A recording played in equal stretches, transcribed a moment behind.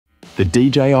The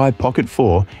DJI Pocket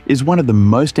 4 is one of the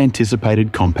most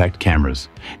anticipated compact cameras,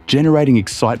 generating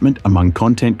excitement among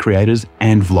content creators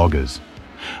and vloggers.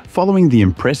 Following the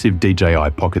impressive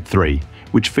DJI Pocket 3,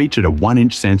 which featured a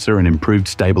 1-inch sensor and improved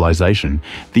stabilization,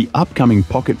 the upcoming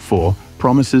Pocket 4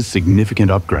 promises significant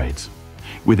upgrades.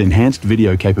 With enhanced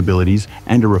video capabilities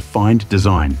and a refined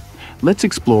design, let's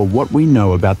explore what we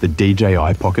know about the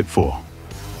DJI Pocket 4.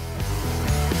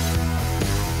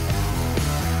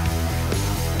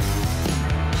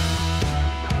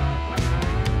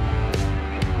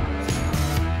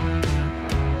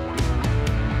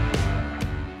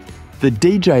 The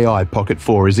DJI Pocket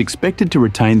 4 is expected to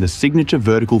retain the signature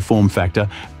vertical form factor,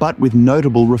 but with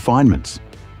notable refinements.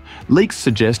 Leaks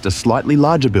suggest a slightly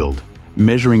larger build,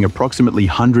 measuring approximately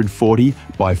 140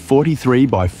 by 43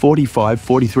 by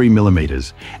 43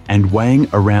 millimeters and weighing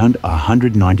around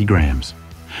 190 grams.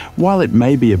 While it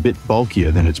may be a bit bulkier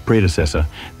than its predecessor,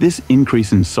 this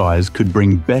increase in size could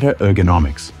bring better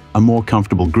ergonomics, a more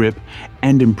comfortable grip,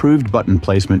 and improved button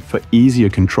placement for easier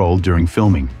control during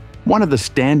filming. One of the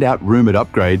standout rumored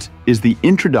upgrades is the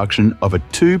introduction of a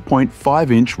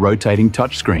 2.5-inch rotating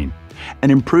touchscreen, an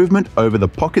improvement over the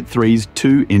Pocket 3's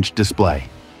 2-inch display.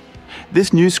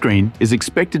 This new screen is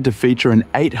expected to feature an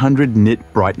 800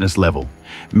 nit brightness level,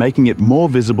 making it more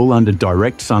visible under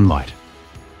direct sunlight.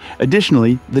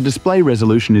 Additionally, the display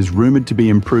resolution is rumored to be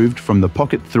improved from the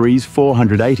Pocket 3's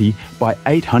 480 by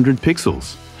 800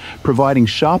 pixels, providing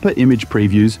sharper image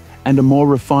previews and a more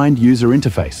refined user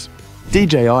interface.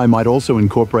 DJI might also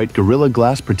incorporate Gorilla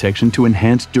Glass protection to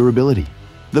enhance durability.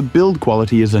 The build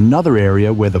quality is another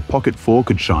area where the Pocket 4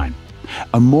 could shine.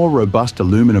 A more robust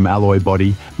aluminum alloy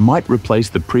body might replace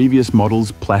the previous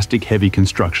model's plastic-heavy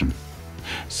construction.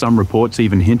 Some reports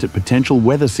even hint at potential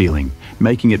weather sealing,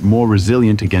 making it more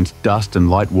resilient against dust and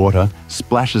light water.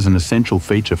 Splash is an essential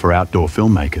feature for outdoor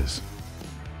filmmakers.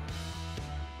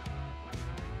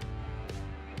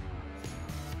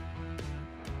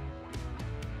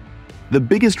 The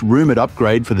biggest rumored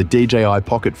upgrade for the DJI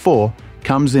Pocket 4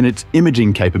 comes in its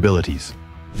imaging capabilities.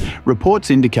 Reports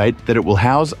indicate that it will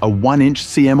house a 1-inch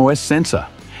CMOS sensor,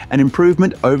 an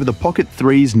improvement over the Pocket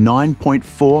 3's 9.4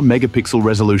 megapixel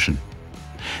resolution.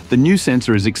 The new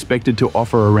sensor is expected to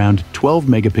offer around 12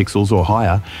 megapixels or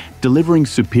higher, delivering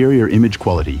superior image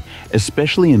quality,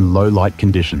 especially in low light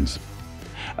conditions.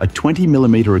 A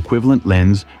 20mm equivalent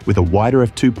lens with a wider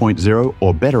f2.0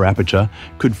 or better aperture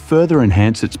could further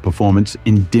enhance its performance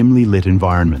in dimly lit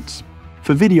environments.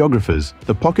 For videographers,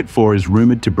 the Pocket 4 is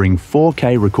rumored to bring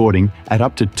 4K recording at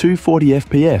up to 240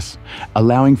 FPS,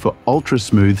 allowing for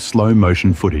ultra-smooth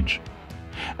slow-motion footage.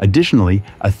 Additionally,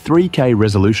 a 3K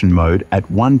resolution mode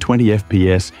at 120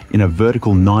 FPS in a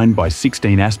vertical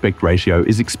 9:16 aspect ratio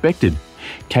is expected,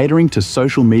 catering to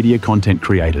social media content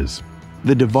creators.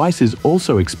 The device is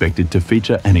also expected to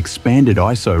feature an expanded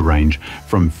ISO range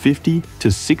from 50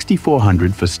 to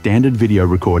 6400 for standard video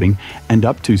recording and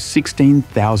up to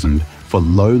 16,000 for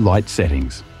low light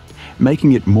settings,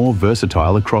 making it more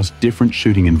versatile across different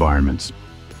shooting environments.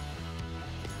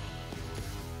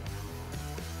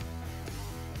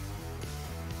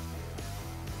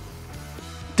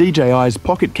 DJI's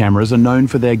Pocket cameras are known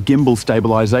for their gimbal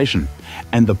stabilization,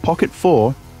 and the Pocket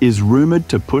 4 is rumored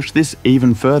to push this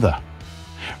even further.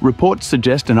 Reports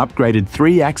suggest an upgraded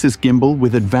 3-axis gimbal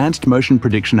with advanced motion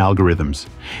prediction algorithms,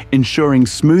 ensuring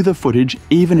smoother footage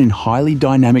even in highly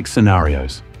dynamic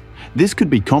scenarios. This could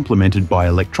be complemented by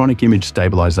electronic image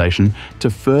stabilization to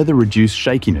further reduce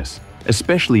shakiness,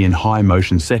 especially in high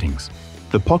motion settings.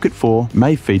 The Pocket 4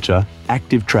 may feature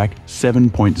Active Track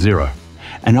 7.0,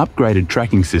 an upgraded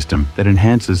tracking system that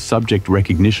enhances subject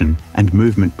recognition and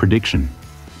movement prediction.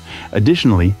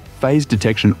 Additionally, phase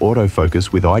detection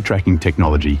autofocus with eye tracking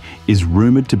technology is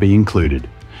rumored to be included,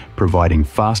 providing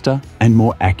faster and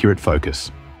more accurate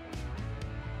focus.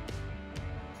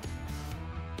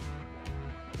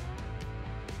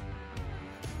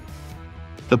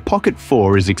 The Pocket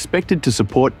 4 is expected to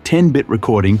support 10-bit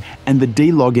recording and the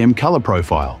D-Log-M color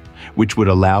profile, which would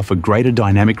allow for greater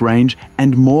dynamic range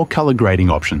and more color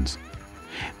grading options.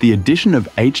 The addition of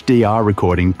HDR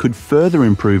recording could further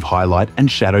improve highlight and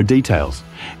shadow details,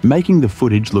 making the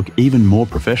footage look even more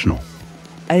professional.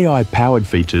 AI-powered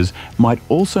features might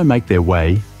also make their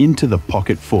way into the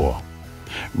Pocket 4.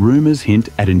 Rumors hint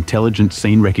at intelligent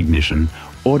scene recognition,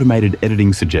 automated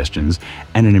editing suggestions,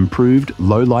 and an improved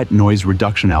low-light noise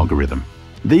reduction algorithm.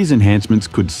 These enhancements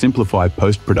could simplify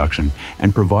post-production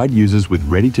and provide users with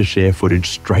ready-to-share footage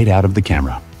straight out of the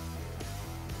camera.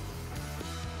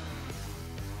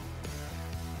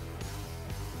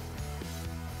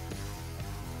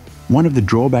 One of the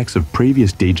drawbacks of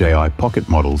previous DJI Pocket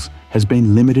models has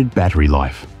been limited battery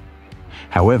life.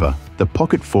 However, the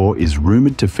Pocket 4 is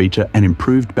rumoured to feature an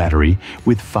improved battery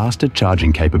with faster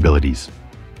charging capabilities.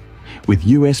 With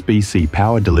USB-C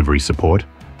power delivery support,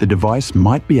 the device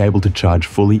might be able to charge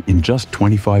fully in just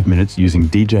 25 minutes using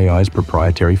DJI's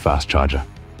proprietary fast charger.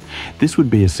 This would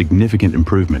be a significant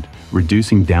improvement,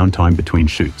 reducing downtime between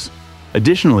shoots.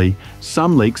 Additionally,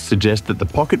 some leaks suggest that the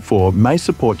Pocket 4 may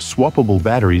support swappable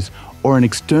batteries or an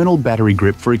external battery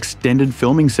grip for extended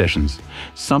filming sessions,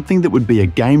 something that would be a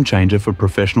game changer for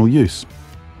professional use.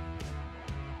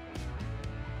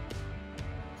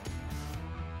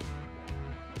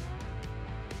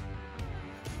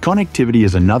 Connectivity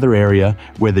is another area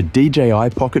where the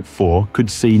DJI Pocket 4 could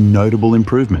see notable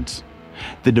improvements.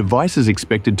 The device is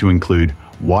expected to include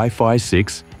Wi-Fi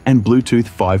 6 and Bluetooth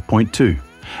 5.2,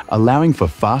 allowing for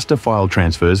faster file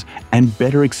transfers and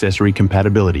better accessory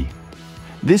compatibility.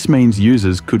 This means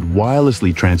users could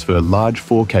wirelessly transfer large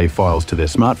 4K files to their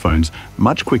smartphones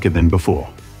much quicker than before.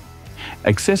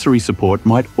 Accessory support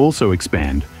might also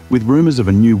expand, with rumours of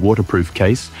a new waterproof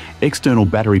case, external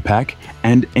battery pack,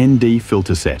 and ND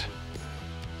filter set.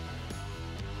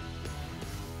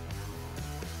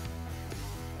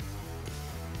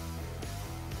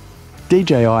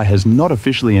 DJI has not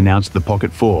officially announced the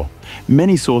Pocket 4.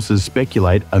 Many sources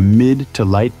speculate a mid to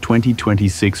late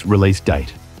 2026 release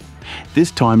date.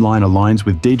 This timeline aligns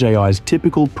with DJI's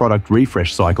typical product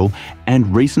refresh cycle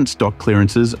and recent stock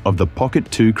clearances of the Pocket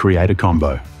 2 Creator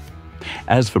Combo.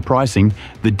 As for pricing,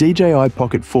 the DJI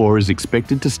Pocket 4 is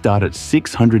expected to start at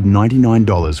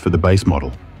 $699 for the base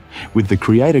model, with the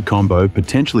Creator Combo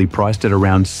potentially priced at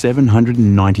around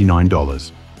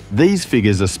 $799. These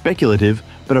figures are speculative,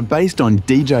 but are based on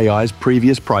DJI's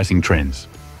previous pricing trends.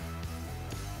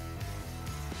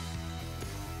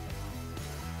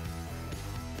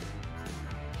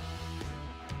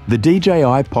 The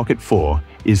DJI Pocket 4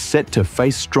 is set to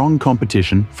face strong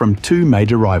competition from two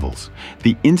major rivals,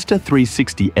 the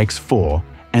Insta360 X4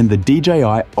 and the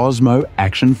DJI Osmo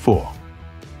Action 4.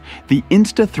 The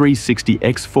Insta360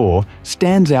 X4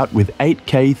 stands out with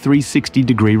 8K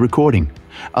 360-degree recording,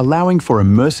 allowing for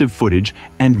immersive footage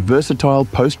and versatile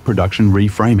post-production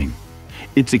reframing.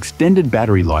 Its extended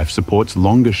battery life supports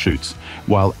longer shoots,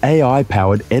 while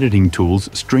AI-powered editing tools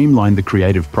streamline the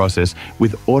creative process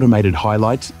with automated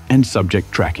highlights and subject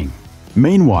tracking.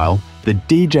 Meanwhile, the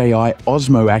DJI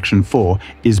Osmo Action 4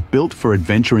 is built for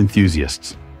adventure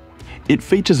enthusiasts. It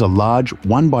features a large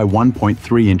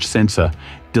 1x1.3-inch sensor,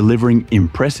 delivering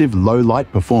impressive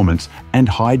low-light performance and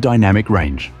high dynamic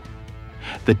range.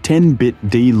 The 10-bit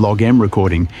D-Log-M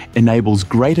recording enables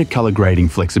greater color grading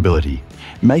flexibility,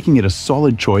 making it a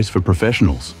solid choice for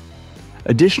professionals.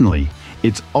 Additionally,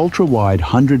 its ultra-wide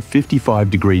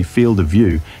 155-degree field of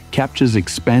view captures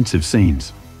expansive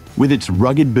scenes. With its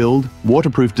rugged build,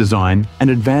 waterproof design, and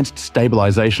advanced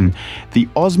stabilization, the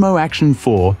Osmo Action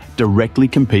 4 directly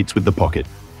competes with the Pocket.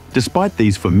 Despite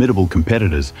these formidable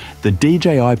competitors, the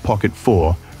DJI Pocket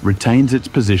 4 retains its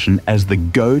position as the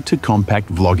go-to compact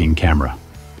vlogging camera.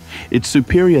 Its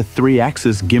superior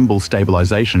 3-axis gimbal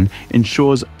stabilization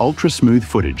ensures ultra-smooth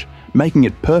footage, making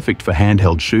it perfect for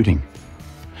handheld shooting.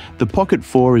 The Pocket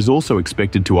 4 is also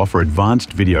expected to offer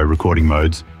advanced video recording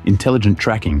modes, intelligent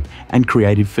tracking, and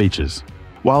creative features.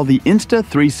 While the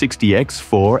Insta360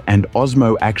 X4 and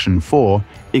Osmo Action 4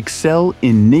 excel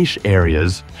in niche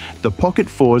areas, the Pocket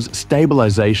 4's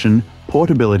stabilization,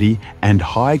 portability, and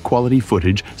high-quality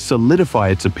footage solidify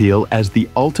its appeal as the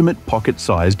ultimate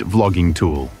pocket-sized vlogging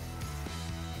tool.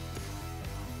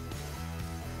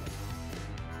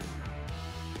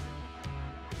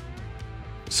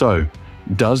 So,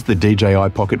 does the DJI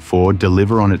Pocket 4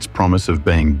 deliver on its promise of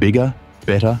being bigger,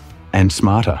 better, and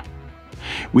smarter?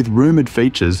 With rumoured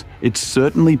features, it's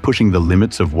certainly pushing the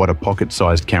limits of what a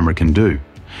pocket-sized camera can do.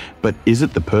 But is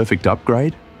it the perfect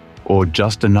upgrade? Or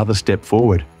just another step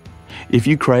forward? If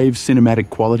you crave cinematic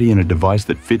quality in a device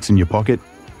that fits in your pocket,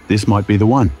 this might be the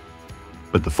one.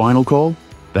 But the final call?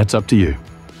 That's up to you.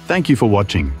 Thank you for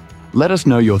watching. Let us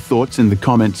know your thoughts in the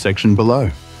comments section below.